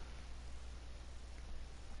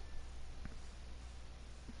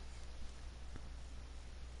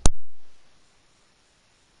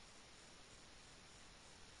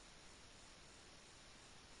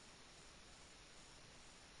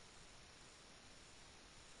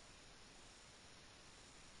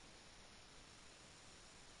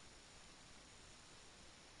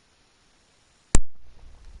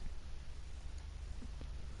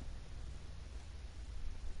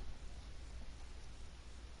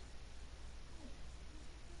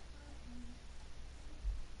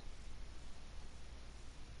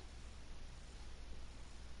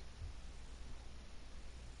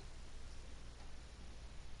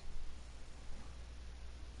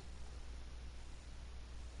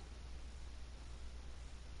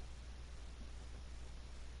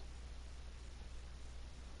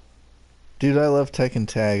 Dude, I love Tekken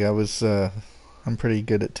Tag. I'm pretty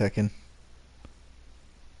good at Tekken.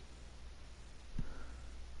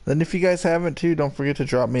 Then if you guys haven't too, don't forget to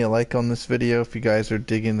drop me a like on this video if you guys are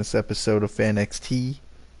digging this episode of FanXT.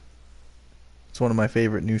 It's one of my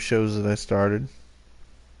favorite new shows that I started.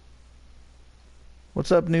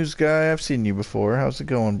 What's up, news guy? I've seen you before. How's it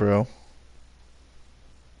going, bro?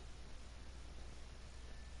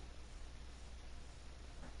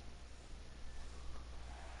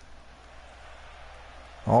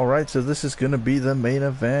 Alright, so this is going to be the main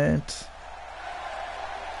event.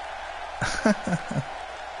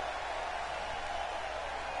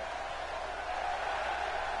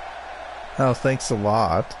 Oh, thanks a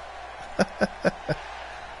lot.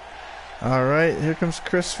 Alright, here comes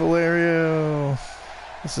Chris Valerio.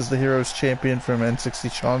 This is the Heroes Champion from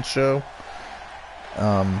N60 Sean's show.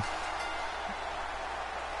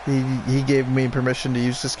 He gave me permission to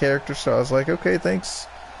use this character, so I was like, okay, thanks.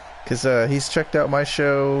 Because he's checked out my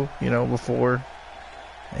show, before.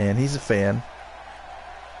 And he's a fan.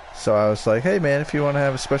 So I was like, hey man, if you want to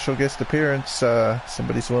have a special guest appearance,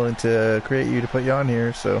 somebody's willing to create you to put you on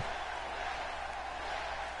here, so.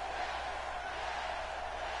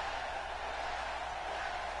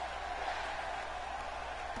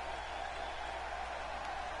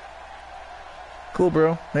 Cool,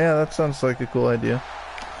 bro. Yeah, that sounds like a cool idea.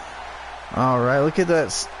 Alright, look at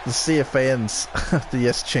that, the sea of fans. The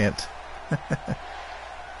yes chant.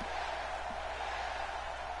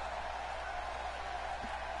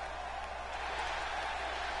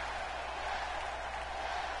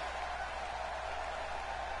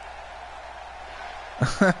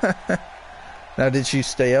 Now, did you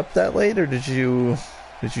stay up that late, or did you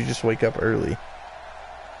just wake up early?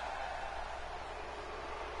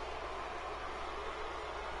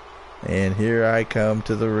 And here I come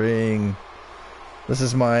to the ring. This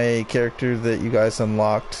is my character that you guys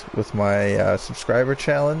unlocked with my subscriber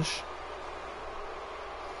challenge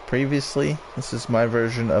previously. This is my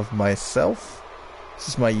version of myself. This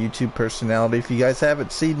is my YouTube personality. If you guys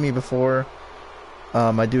haven't seen me before,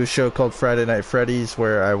 I do a show called Friday Night Freddy's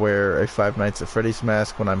where I wear a Five Nights at Freddy's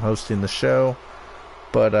mask when I'm hosting the show.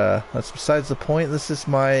 But that's besides the point. This is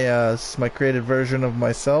my created version of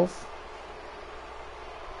myself.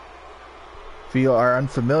 If you are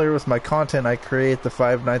unfamiliar with my content, I create the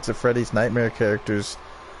Five Nights at Freddy's Nightmare characters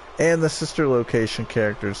and the sister location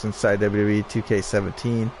characters inside WWE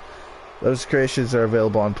 2K17. Those creations are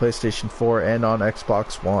available on PlayStation 4 and on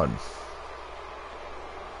Xbox One.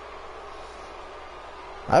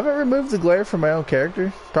 I haven't removed the glare from my own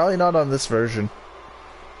character. Probably not on this version.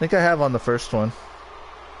 I think I have on the first one.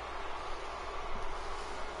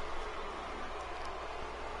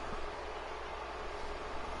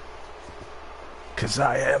 Cause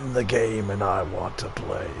I am the game and I want to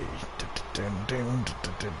play.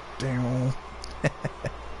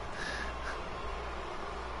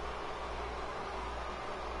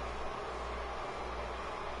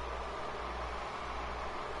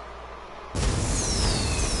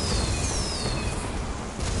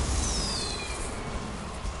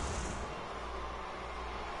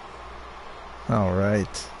 All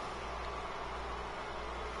right.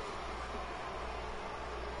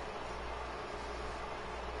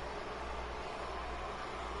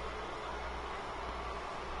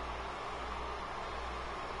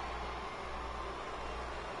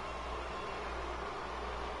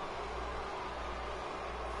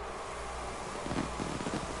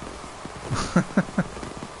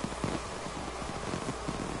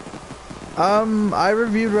 I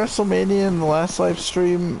reviewed WrestleMania in the last live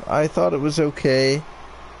stream. I thought it was okay. It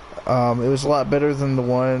was a lot better than the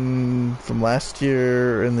one from last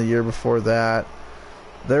year and the year before that.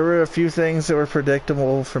 There were a few things that were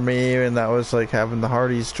predictable for me, and that was like having the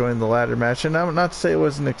Hardys join the ladder match. And I'm not to say it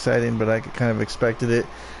wasn't exciting, but I kind of expected it.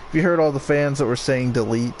 If you heard all the fans that were saying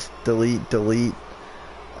delete, delete, delete,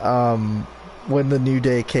 when the New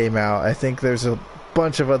Day came out, I think there's a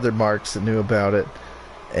bunch of other marks that knew about it.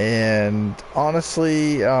 And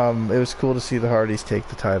honestly, it was cool to see the Hardys take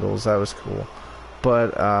the titles. That was cool.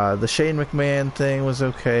 But the Shane McMahon thing was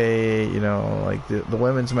okay. You know, like the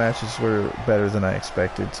women's matches were better than I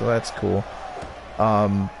expected, so that's cool.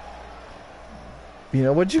 You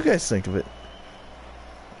know, what'd you guys think of it?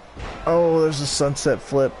 Oh, there's a sunset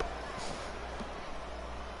flip.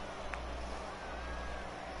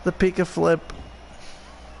 The Pika flip.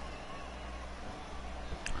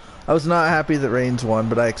 I was not happy that Reigns won,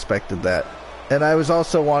 but I expected that. And I was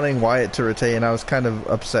also wanting Wyatt to retain. I was kind of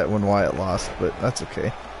upset when Wyatt lost, but that's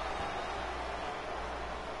okay.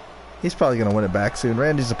 He's probably going to win it back soon.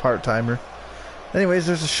 Randy's a part-timer. Anyways,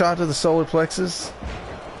 there's a shot to the solar plexus.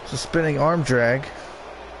 It's a spinning arm drag.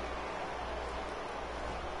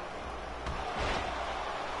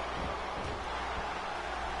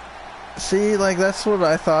 See, like, that's what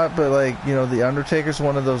I thought, but, like, you know, The Undertaker's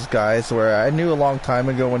one of those guys where I knew a long time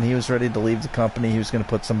ago when he was ready to leave the company, he was going to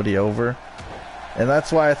put somebody over. And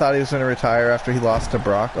that's why I thought he was going to retire after he lost to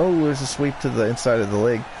Brock. Oh, there's a sweep to the inside of the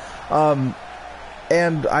leg.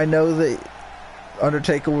 And I know that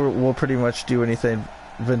Undertaker will pretty much do anything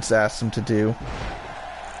Vince asks him to do.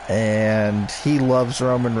 And he loves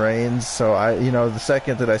Roman Reigns, so the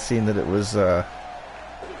second that I seen that it was,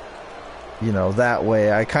 that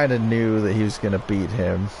way, I kind of knew that he was going to beat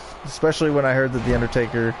him. Especially when I heard that The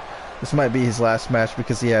Undertaker, this might be his last match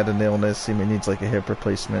because he had an illness. He needs like a hip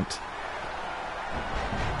replacement.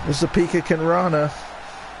 There's a Pika Kenrana.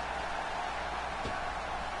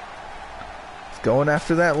 It's going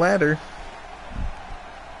after that ladder.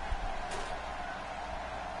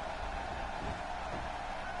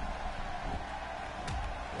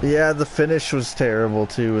 Yeah, the finish was terrible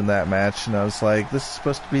too in that match, and I was like, this is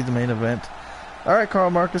supposed to be the main event. Alright, Carl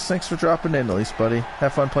Marcus, thanks for dropping in at least, buddy.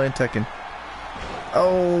 Have fun playing Tekken.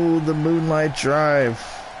 Oh, the Moonlight Drive.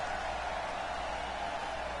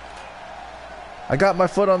 I got my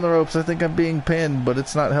foot on the ropes. I think I'm being pinned, but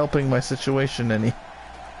it's not helping my situation any.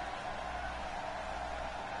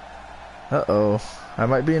 Uh-oh. I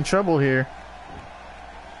might be in trouble here.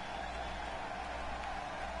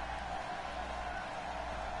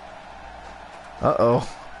 Uh-oh.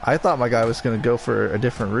 I thought my guy was going to go for a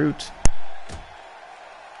different route.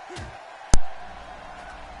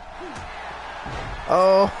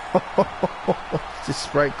 Oh,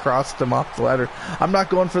 just right crossed him off the ladder. I'm not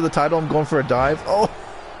going for the title. I'm going for a dive. Oh,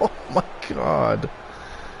 oh my God.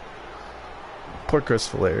 Poor Chris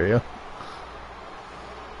Valerio.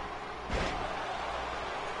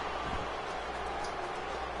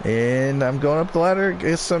 And I'm going up the ladder.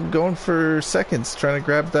 Guess I'm going for seconds, trying to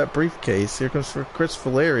grab that briefcase. Here comes for Chris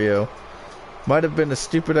Valerio. Might have been a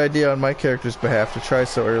stupid idea on my character's behalf to try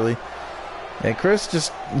so early. And Chris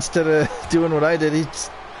just, instead of doing what I did,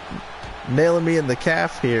 he's nailing me in the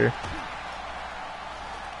calf here.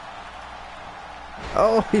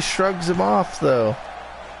 Oh, he shrugs him off, though.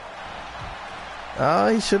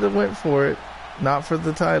 Oh, he should have went for it. Not for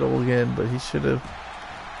the title again, but he should have.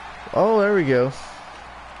 Oh, there we go.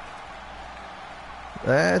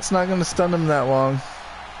 That's not going to stun him that long.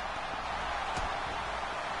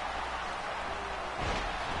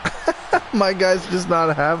 My guy's just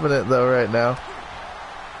not having it though right now.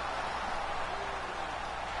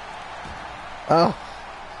 Oh,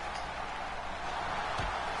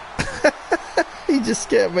 just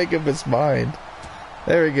can't make up his mind.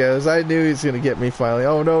 There he goes. I knew he was going to get me finally.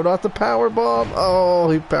 Oh, no, not the power bomb. Oh,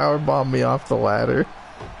 he power bombed me off the ladder.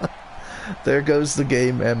 There goes the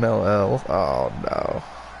game, MLL. Oh, no.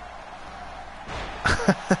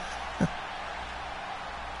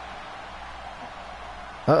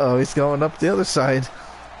 Uh-oh, he's going up the other side.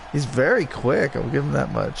 He's very quick. I'll give him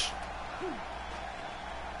that much.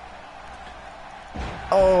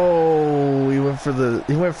 Oh, he went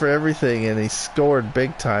for everything, and he scored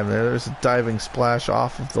big time there. There's a diving splash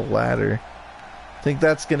off of the ladder. I think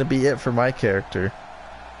that's going to be it for my character.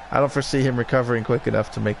 I don't foresee him recovering quick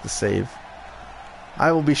enough to make the save.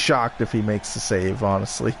 I will be shocked if he makes the save,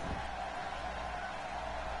 honestly.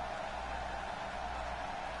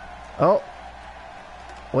 Oh.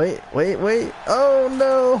 Wait. Oh,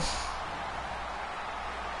 no.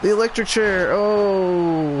 The electric chair.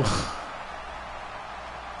 Oh.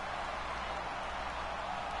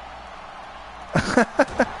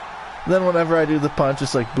 Then whenever I do the punch,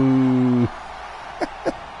 it's like, boo.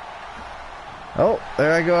 Oh,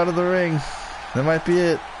 there I go out of the ring. That might be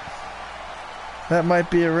it. That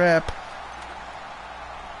might be a wrap.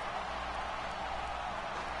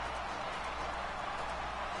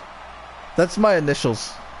 That's my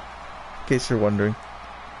initials, in case you're wondering.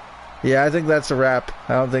 Yeah, I think that's a wrap.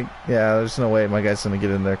 I don't think... Yeah, there's no way my guy's going to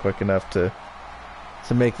get in there quick enough to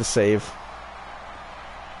make the save.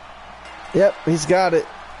 Yep, he's got it.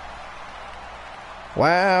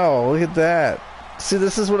 Wow, look at that. See,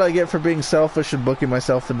 this is what I get for being selfish and booking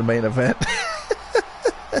myself in the main event.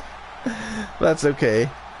 That's okay.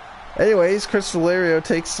 Anyways, Chris Valerio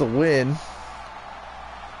takes the win.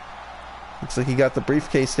 Looks like he got the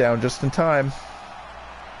briefcase down just in time.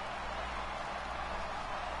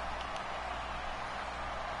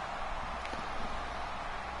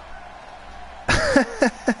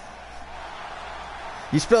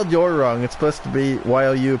 You spelled your wrong. It's supposed to be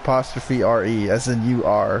Y-O-U''RE, as in you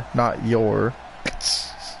are, not your.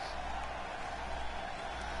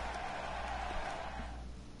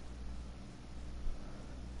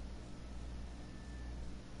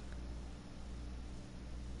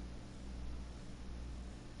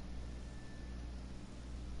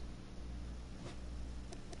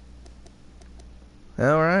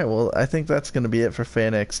 Alright, well, I think that's going to be it for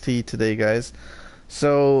FanXT today, guys.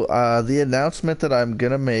 So, the announcement that I'm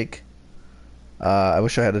going to make, I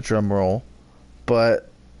wish I had a drum roll, but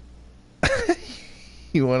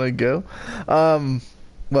you want to go?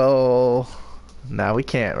 Well, now we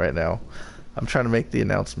can't right now. I'm trying to make the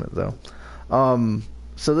announcement, though.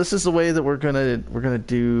 So this is the way that we're gonna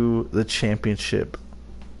do the championship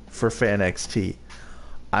for FanXT.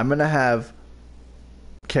 I'm going to have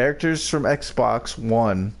characters from Xbox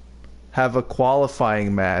One have a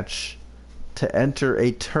qualifying match to enter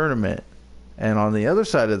a tournament, and on the other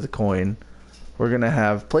side of the coin, we're going to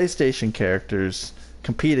have PlayStation characters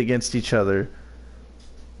compete against each other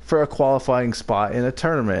for a qualifying spot in a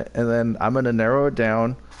tournament. And then I'm going to narrow it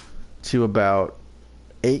down to about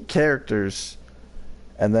 8 characters,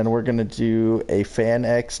 and then we're going to do a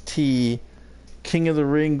FanXT King of the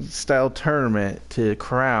Ring style tournament to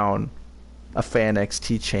crown a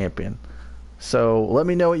FanXT champion. So let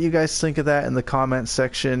me know what you guys think of that in the comment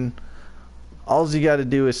section. All you got to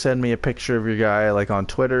do is send me a picture of your guy, like on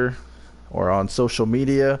Twitter or on social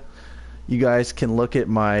media. You guys can look at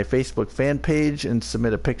my Facebook fan page and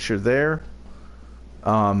submit a picture there.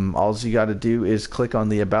 All you got to do is click on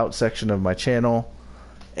the About section of my channel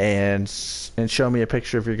and show me a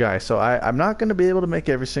picture of your guy. So I'm not going to be able to make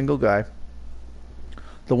every single guy.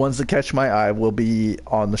 The ones that catch my eye will be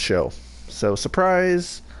on the show. So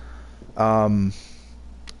surprise.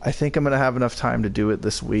 I think I'm going to have enough time to do it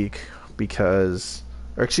this week because,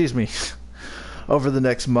 or excuse me, over the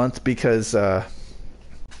next month, because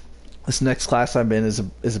this next class I'm in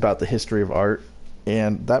is about the history of art,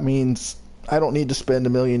 and that means I don't need to spend a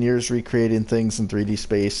million years recreating things in 3D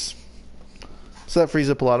space. So that frees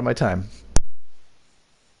up a lot of my time.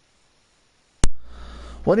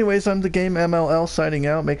 Well, anyways, I'm the Game MLL signing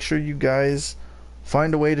out. Make sure you guys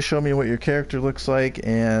find a way to show me what your character looks like,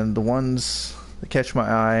 and the ones that catch my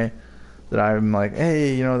eye that I'm like,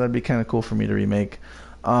 hey, you know, that'd be kind of cool for me to remake.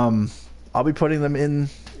 I'll be putting them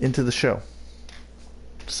into the show.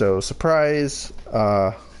 So surprise.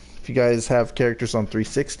 If you guys have characters on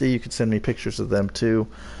 360, you could send me pictures of them too.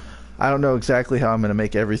 I don't know exactly how I'm going to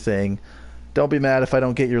make everything. Don't be mad if I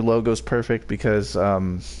don't get your logos perfect, because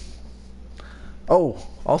oh,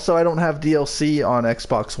 also I don't have DLC on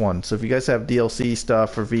Xbox One. So if you guys have DLC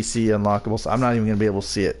stuff or VC unlockables, I'm not even going to be able to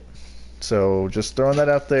see it. So just throwing that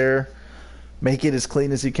out there. Make it as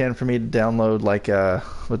clean as you can for me to download, like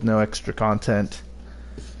with no extra content.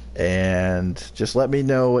 and just let me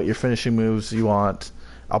know what your finishing moves you want.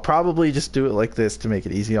 I'll probably just do it like this to make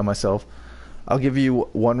it easy on myself. I'll give you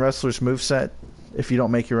one wrestler's moveset if you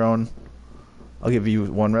don't make your own. I'll give you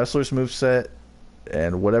one wrestler's moveset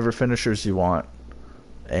and whatever finishers you want.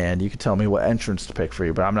 And you can tell me what entrance to pick for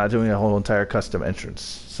you, but I'm not doing a whole entire custom entrance.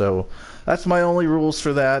 So that's my only rules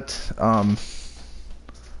for that.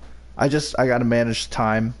 I got to manage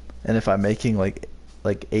time, and if I'm making like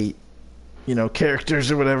 8, characters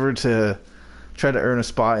or whatever to try to earn a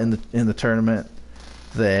spot in the tournament,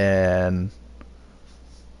 then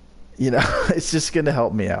it's just going to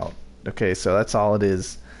help me out. Okay, so that's all it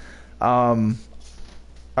is. All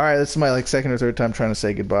right, this is my second or third time trying to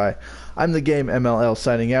say goodbye. I'm the Game MLL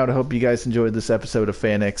signing out. I hope you guys enjoyed this episode of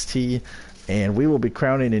FanXT, and we will be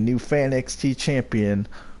crowning a new FanXT champion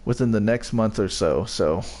within the next month or so.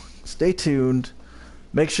 So stay tuned.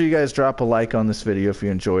 Make sure you guys drop a like on this video if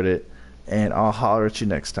you enjoyed it, and I'll holler at you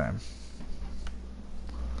next time.